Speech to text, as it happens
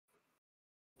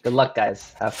Good luck,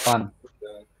 guys. Have fun.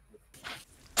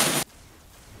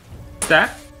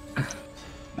 That?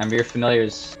 Remember your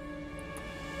familiars.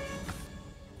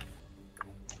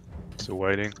 Still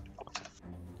waiting.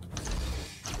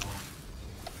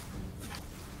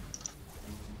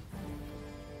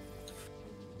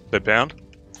 They're bound.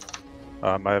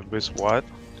 I have missed white.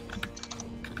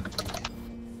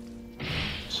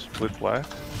 Split black.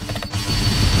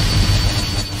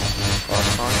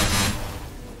 Last time.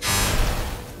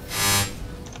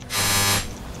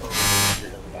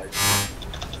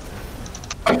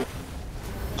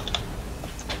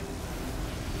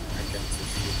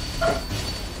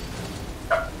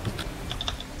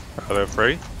 Are they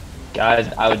free?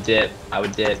 Guys, I would dip. I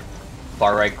would dip.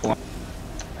 Far right corner.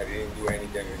 I didn't do any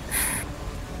damage.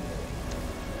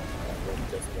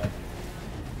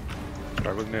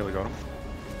 Alright, we nearly got him.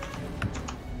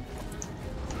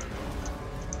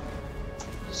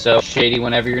 So, Shady,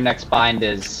 whenever your next bind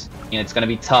is, you know, it's going to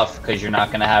be tough because you're not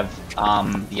going to have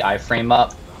the iframe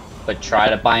up, but try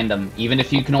to bind them. Even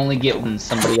if you can only get one,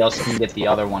 somebody else can get the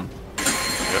other one.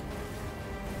 Yep.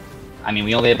 I mean,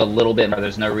 we only have a little bit more.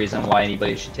 There's no reason why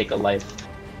anybody should take a life.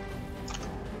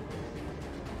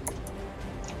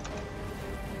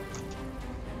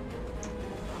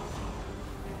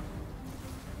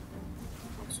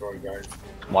 Sorry, guys.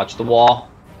 Watch the wall.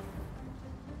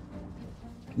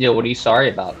 Yo, what are you sorry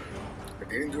about? I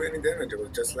didn't do any damage. I was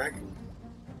just lagging.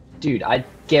 Dude, I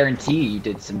guarantee you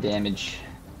did some damage.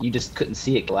 You just couldn't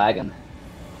see it lagging.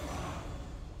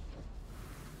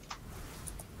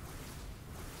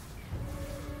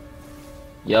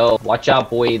 Yo, watch out,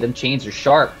 boy. Them chains are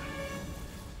sharp.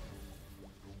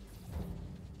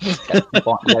 You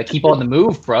gotta keep on the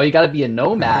move, bro. You gotta be a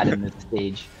nomad in this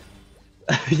stage.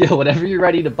 Yo, whatever you're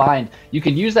ready to bind, you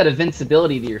can use that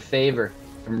invincibility to your favor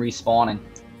from respawning.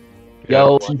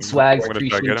 Yo, Team Swags,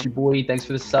 appreciate you, boy. Thanks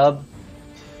for the sub.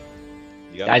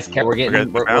 Guys,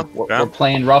 we're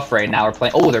playing rough right now. We're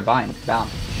playing. Oh, they're bind. Bound.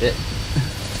 Shit.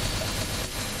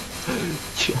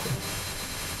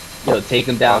 Yo, take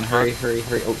them down. Hurry, hurry,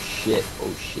 hurry. Oh shit.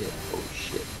 Oh shit. Oh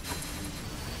shit.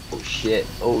 Oh shit.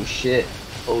 Oh shit.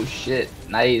 Oh shit.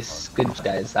 Nice. Good,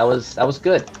 guys. That was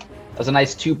good. That was a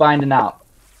nice 2 binding out.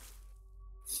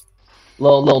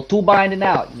 Little 2 binding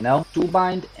out, you know? 2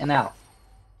 bind and out.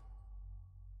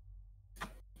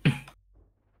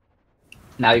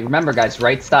 Now you remember, guys,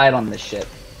 right side on this shit.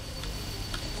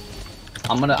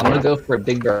 I'm gonna go for a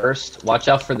big burst. Watch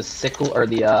out for the sickle or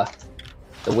the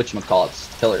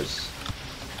whatchamacallits, pillars.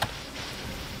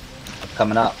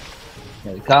 Coming up.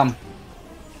 Here they come.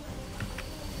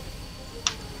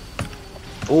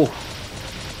 Ooh.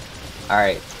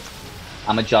 Alright.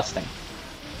 I'm adjusting.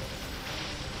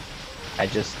 I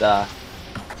just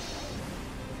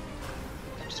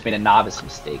made a novice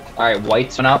mistake. Alright,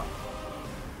 white's went up.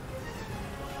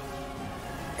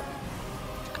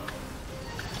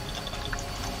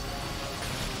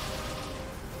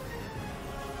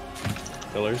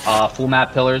 Pillars. Full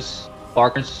map pillars,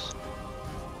 barkers.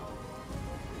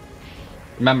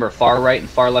 Remember, far right and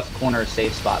far left corner are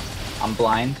safe spots. I'm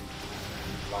blind.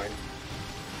 Blind.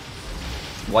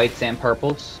 Whites and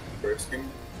purples. Bursting.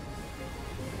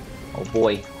 Oh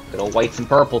boy, good old whites and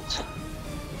purples.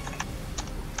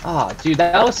 Ah, dude,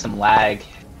 that was some lag.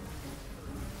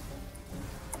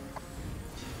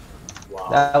 Wow.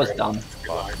 That was dumb.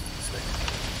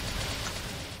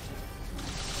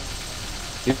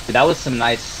 Dude, that was some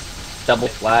nice double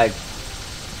flag.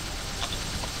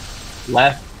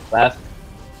 Left, left.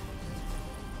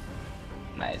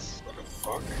 Nice. What the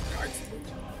fuck?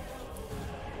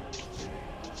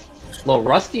 A little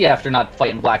rusty after not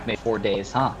fighting Black Mage 4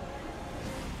 days, huh?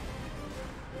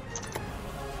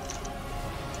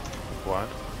 What?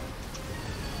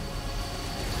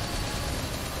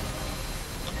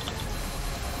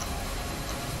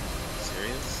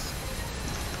 Serious?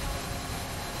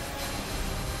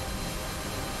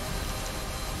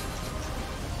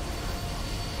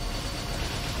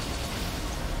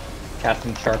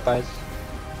 Casting Sharp Eyes.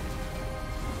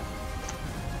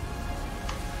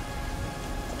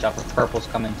 Watch out for purples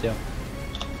coming too.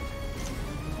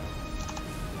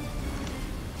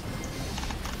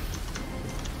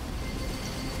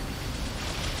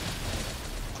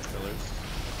 Pillars.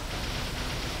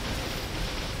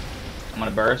 I'm gonna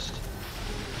burst.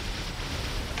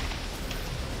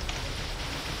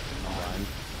 Blind.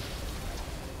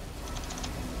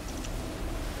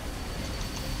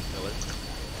 Pillars.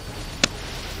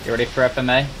 You ready for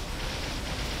FMA?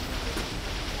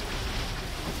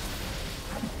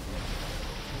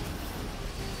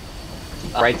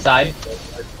 Right side.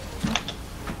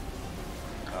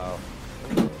 Oh.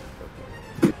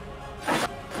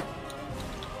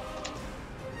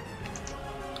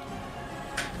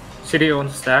 Shitty on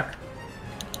stack.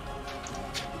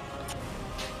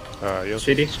 Yes.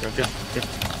 Shitty. Yeah.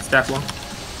 Stack one.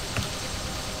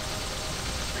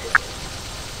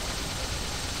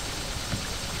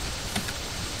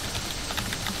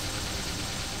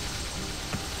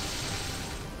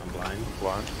 I'm blind.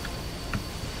 Blind.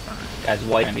 Guys,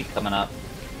 white gonna be coming up.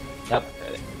 Yep.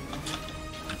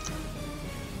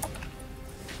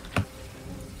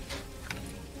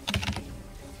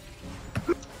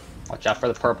 Watch out for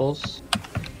the purples.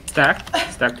 Stack.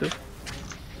 Stack two.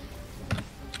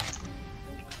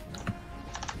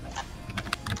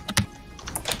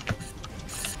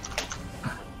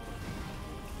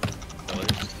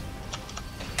 Fillers.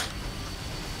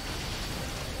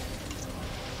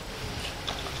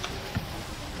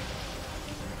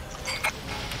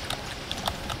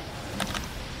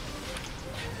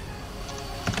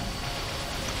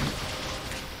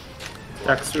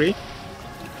 Stack three.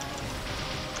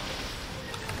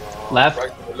 Left.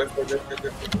 Left.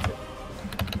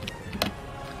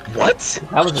 What?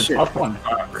 That was a Shit. tough one.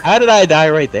 How did I die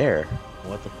right there?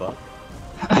 What the fuck?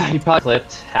 You probably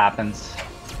clipped. Happens.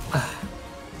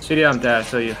 Shitty, I'm dead,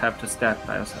 so you have to stack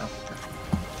by yourself.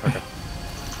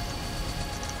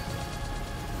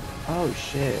 Oh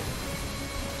shit.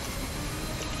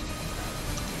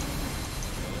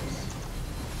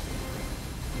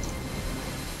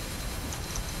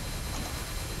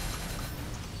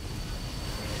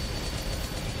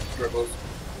 Dribbles.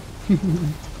 I'm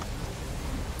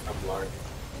blind.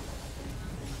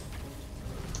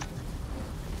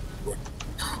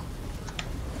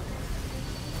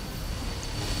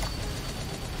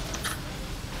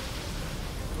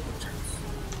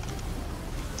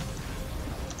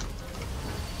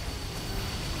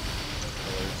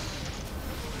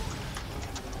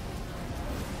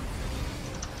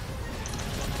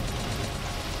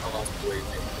 I lost weight.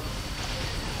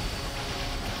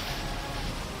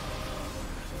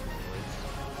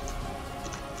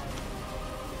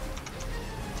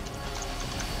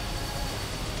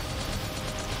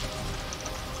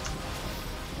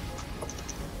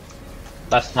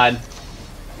 Left side.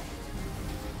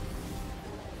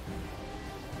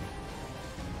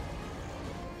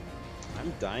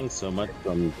 I'm dying so much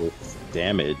from this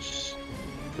damage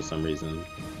for some reason.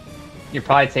 You're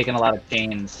probably taking a lot of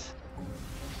chains.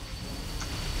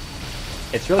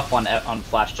 It's really fun on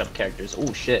flash jump characters.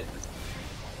 Oh shit.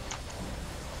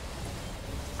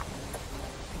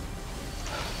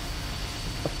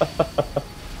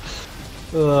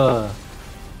 Ugh.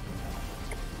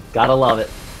 Gotta love it.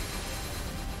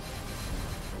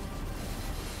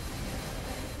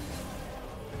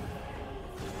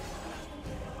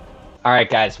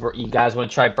 Alright guys, you guys want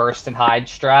to try burst and hide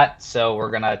strat? So we're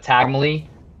gonna tag melee.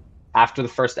 After the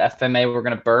first FMA, we're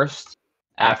gonna burst.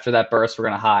 After that burst, we're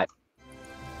gonna hide.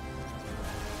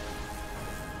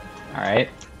 Alright.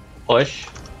 Push.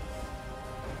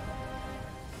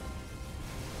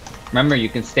 Remember, you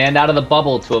can stand out of the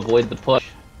bubble to avoid the push.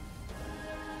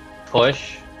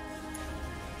 Push.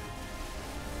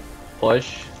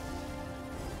 Push.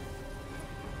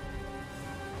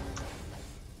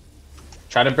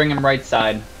 Try to bring him right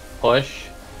side. Push.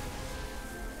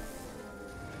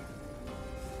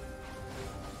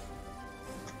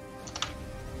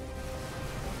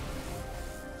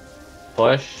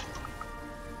 Push.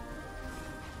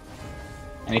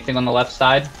 Anything on the left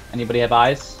side? Anybody have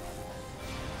eyes?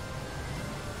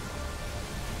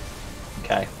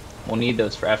 Okay. We'll need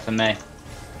those for FMA.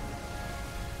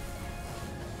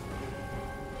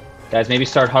 Guys, maybe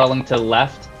start huddling to the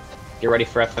left. Get ready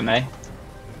for FMA.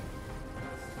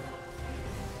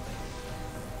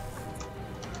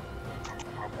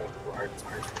 I'm on the right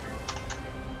side.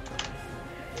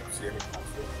 Don't see any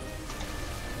conflict.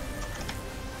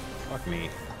 Fuck me.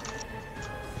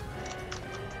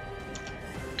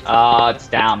 It's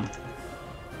down.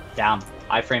 Down.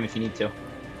 Iframe if you need to.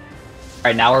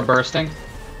 Alright, now we're bursting.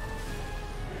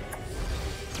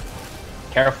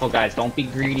 Careful, guys. Don't be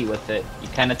greedy with it. You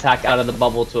can attack out of the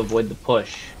bubble to avoid the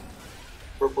push.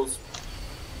 Purples.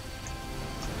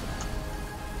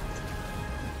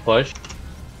 Push.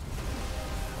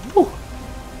 Woo.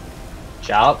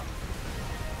 Chop.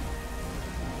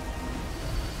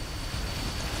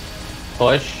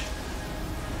 Push.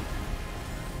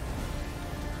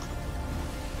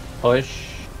 Push.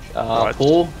 What?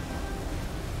 Pull.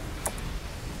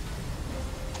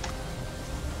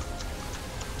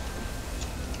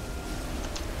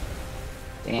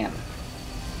 Damn.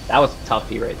 That was a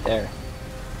toughie right there.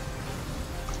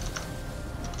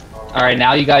 Alright,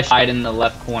 now you guys hide in the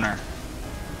left corner.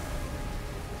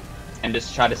 And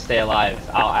just try to stay alive.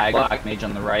 I'll ag Mage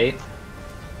on the right.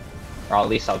 Or at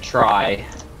least I'll try.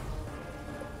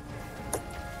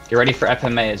 Get ready for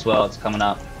FMA as well. It's coming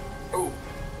up. Oh,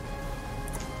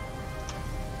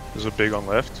 There's a big on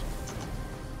left.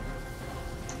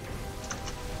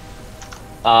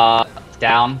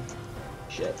 Down.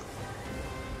 Shit.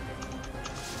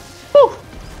 Whew.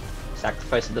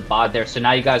 Sacrifice of the bod there. So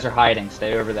now you guys are hiding.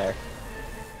 Stay over there.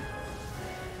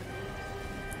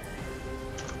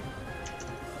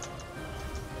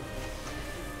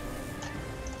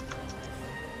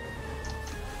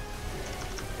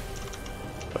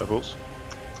 Pebbles.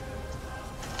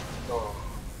 oh.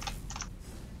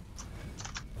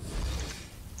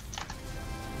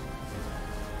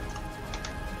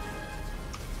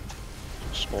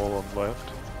 Small on left.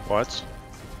 Whites.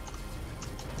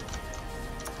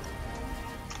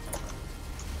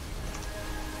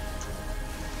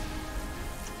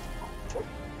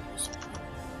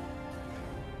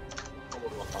 I'm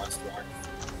gonna fast track.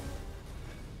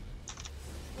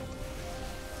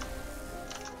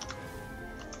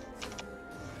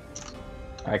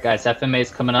 Alright guys, FMA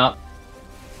is coming up.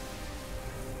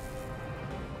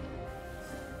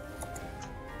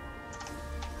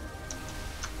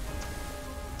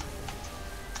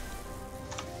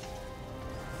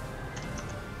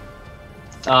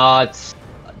 It's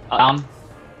down.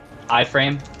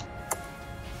 Iframe.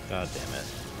 God damn it.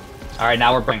 Alright,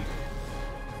 now we're bring.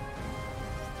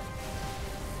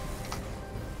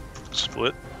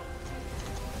 Split.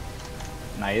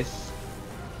 Nice.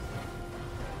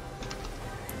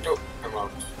 Oh, I'm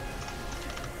out.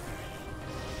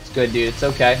 It's good, dude. It's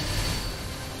okay.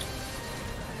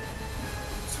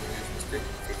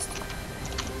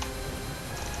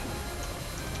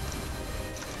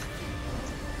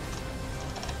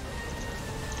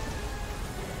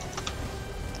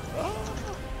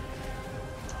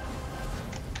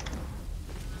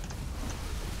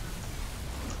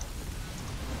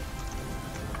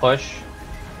 Push.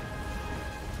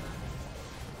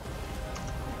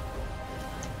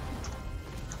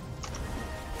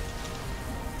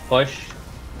 Push.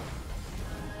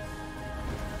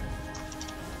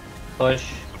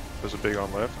 Push. There's a big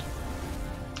on left.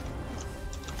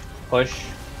 Push.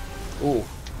 Ooh.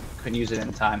 Couldn't use it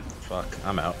in time. Fuck,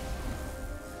 I'm out.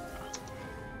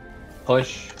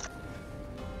 Push.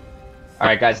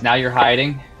 Alright guys, now you're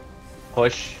hiding.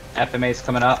 Push. FMA's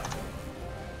coming up.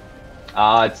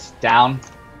 It's down.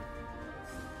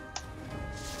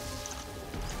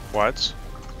 Whites.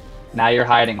 Now you're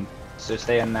hiding. So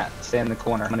stay in the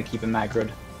corner. I'm gonna keep him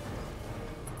aggroed.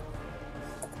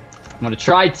 I'm gonna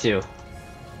try to.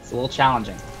 It's a little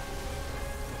challenging.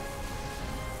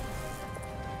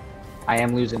 I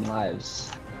am losing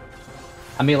lives.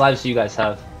 How many lives do you guys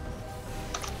have?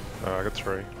 I got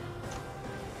 3.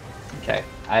 Okay,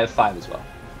 I have 5 as well.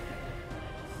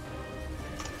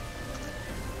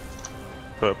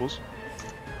 Purples.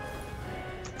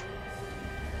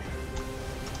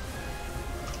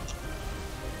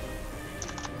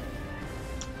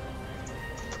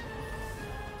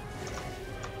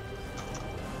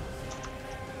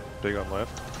 Big on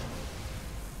left.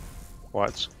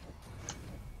 Whites.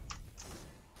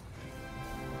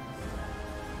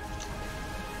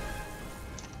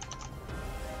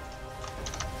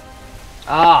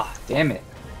 Ah, damn it.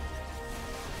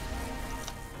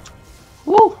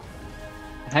 Woo!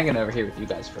 I'm hanging over here with you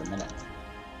guys for a minute.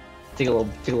 Take a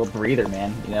little breather,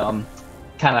 man. You know, I'm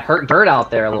kind of hurting dirt out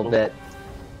there a little bit.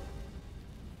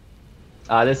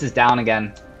 This is down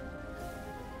again.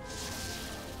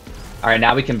 Alright,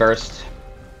 now we can burst.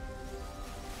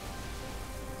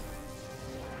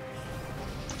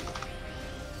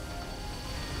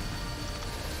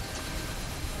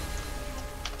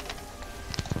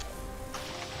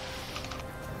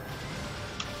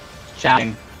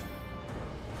 Shouting.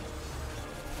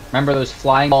 Remember, those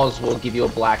flying balls will give you a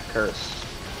black curse.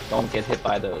 Don't get hit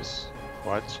by those.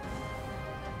 Whites.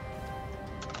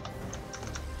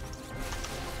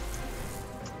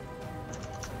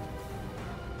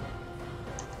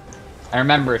 And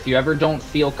remember, if you ever don't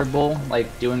feel comfortable,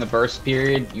 like, doing a burst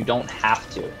period, you don't have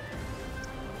to.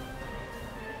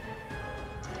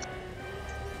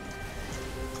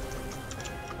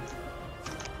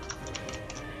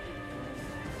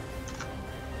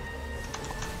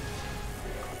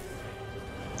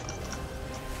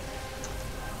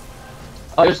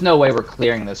 Oh, there's no way we're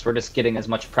clearing this. We're just getting as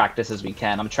much practice as we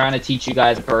can. I'm trying to teach you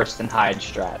guys burst and hide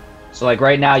strat. So, like,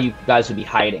 right now, you guys would be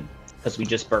hiding, because we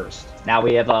just burst. Now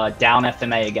we have a down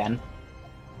FMA again.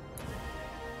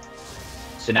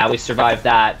 So now we survive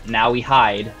that. Now we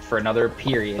hide for another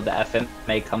period. The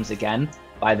FMA comes again.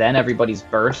 By then, everybody's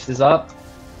burst is up.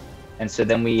 And so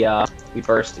then we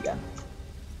burst again.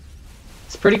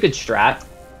 It's a pretty good strat. A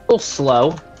little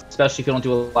slow, especially if you don't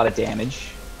do a lot of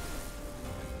damage.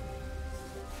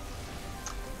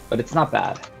 but it's not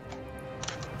bad.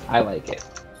 I like it.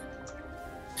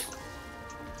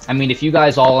 I mean, if you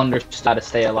guys all understood how to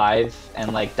stay alive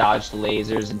and like dodge the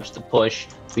lasers and just the push,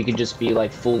 we could just be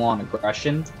like full-on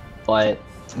aggression. But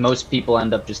most people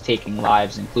end up just taking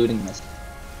lives, including this.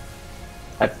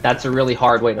 That's a really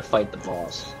hard way to fight the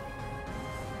boss.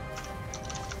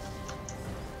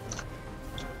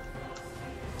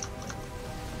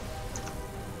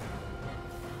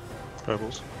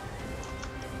 Pebbles.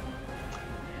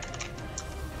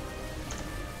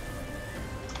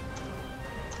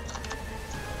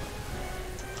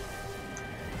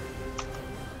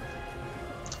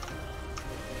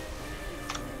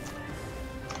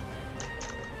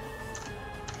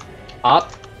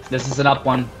 Up. This is an up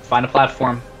one. Find a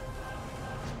platform.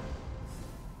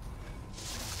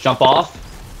 Jump off.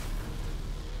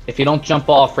 If you don't jump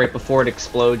off right before it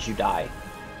explodes, you die.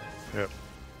 Yep.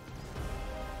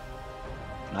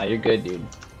 Nah, you're good, dude.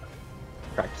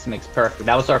 Practice makes perfect.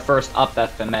 That was our first up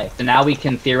FMA. So now we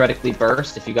can theoretically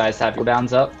burst if you guys have your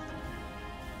downs up.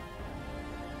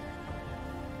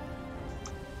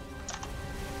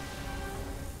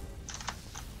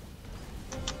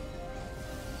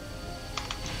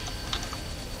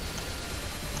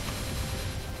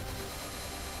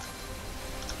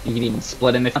 You can even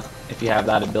split him if you have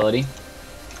that ability.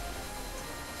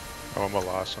 I'm on my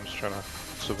last, I'm just trying to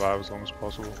survive as long as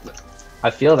possible. I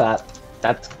feel that.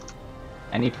 That's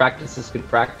any practice is good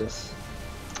practice.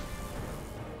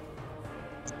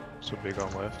 So big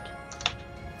on left.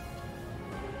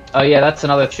 Oh yeah, that's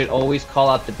another. Should always call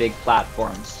out the big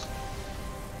platforms.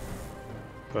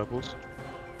 Purples.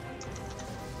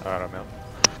 Alright, I'm out.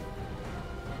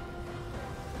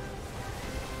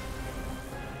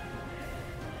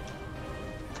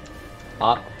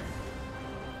 Up.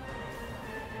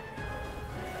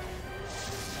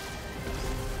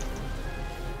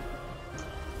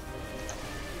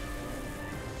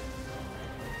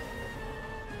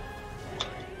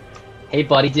 Hey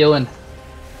buddy, doing?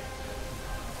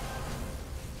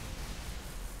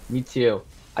 Me too.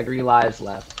 I got 3 lives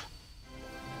left.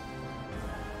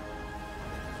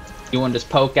 You want to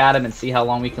just poke at him and see how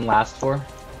long we can last for?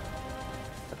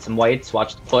 Got some whites,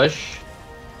 watch the push.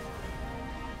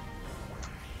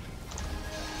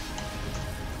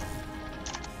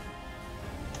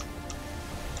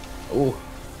 Ooh,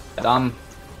 that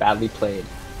badly played.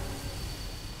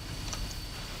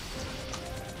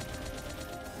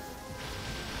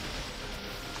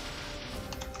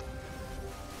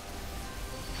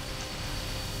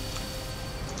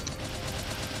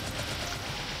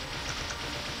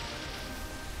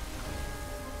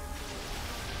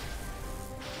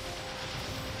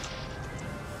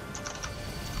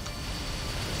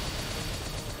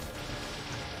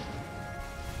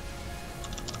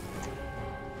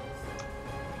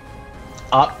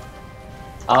 Up.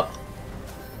 Up.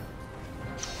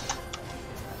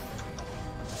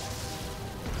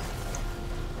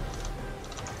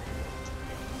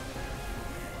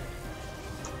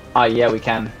 Yeah, we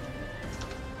can.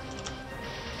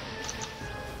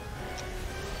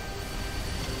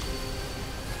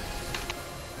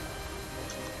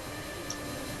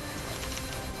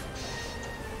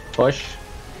 Push.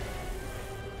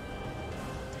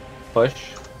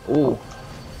 Push. Ooh.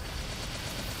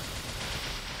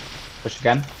 Push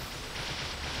again.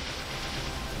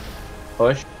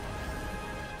 Push.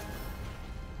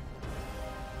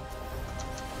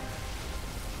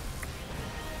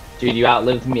 Dude, you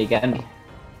outlived me again.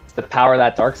 It's the power of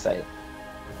that dark sight.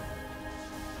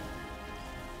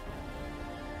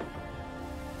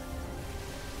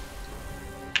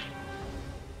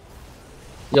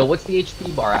 Yo, what's the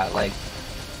HP bar at? Like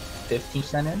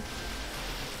 15% in?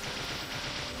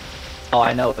 Oh,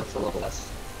 I know it's a little less.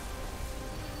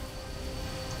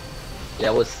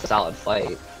 Yeah, it was a solid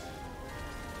fight.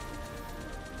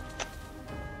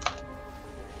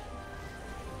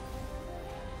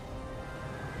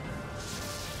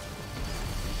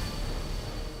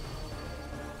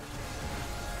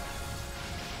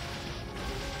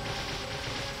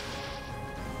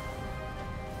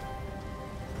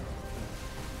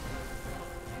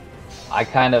 I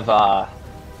kind of, I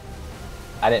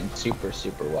didn't super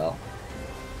well.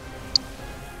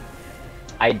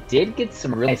 I did get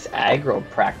some really nice aggro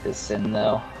practice in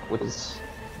though, which is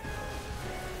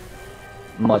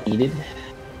much needed.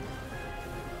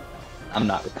 I'm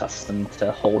not accustomed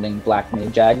to holding Black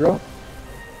Mage aggro.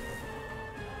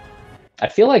 I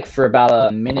feel like for about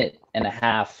a minute and a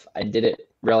half, I did it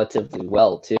relatively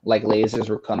well too. Like lasers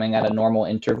were coming at a normal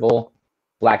interval.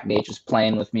 Black Mage was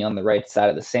playing with me on the right side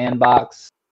of the sandbox.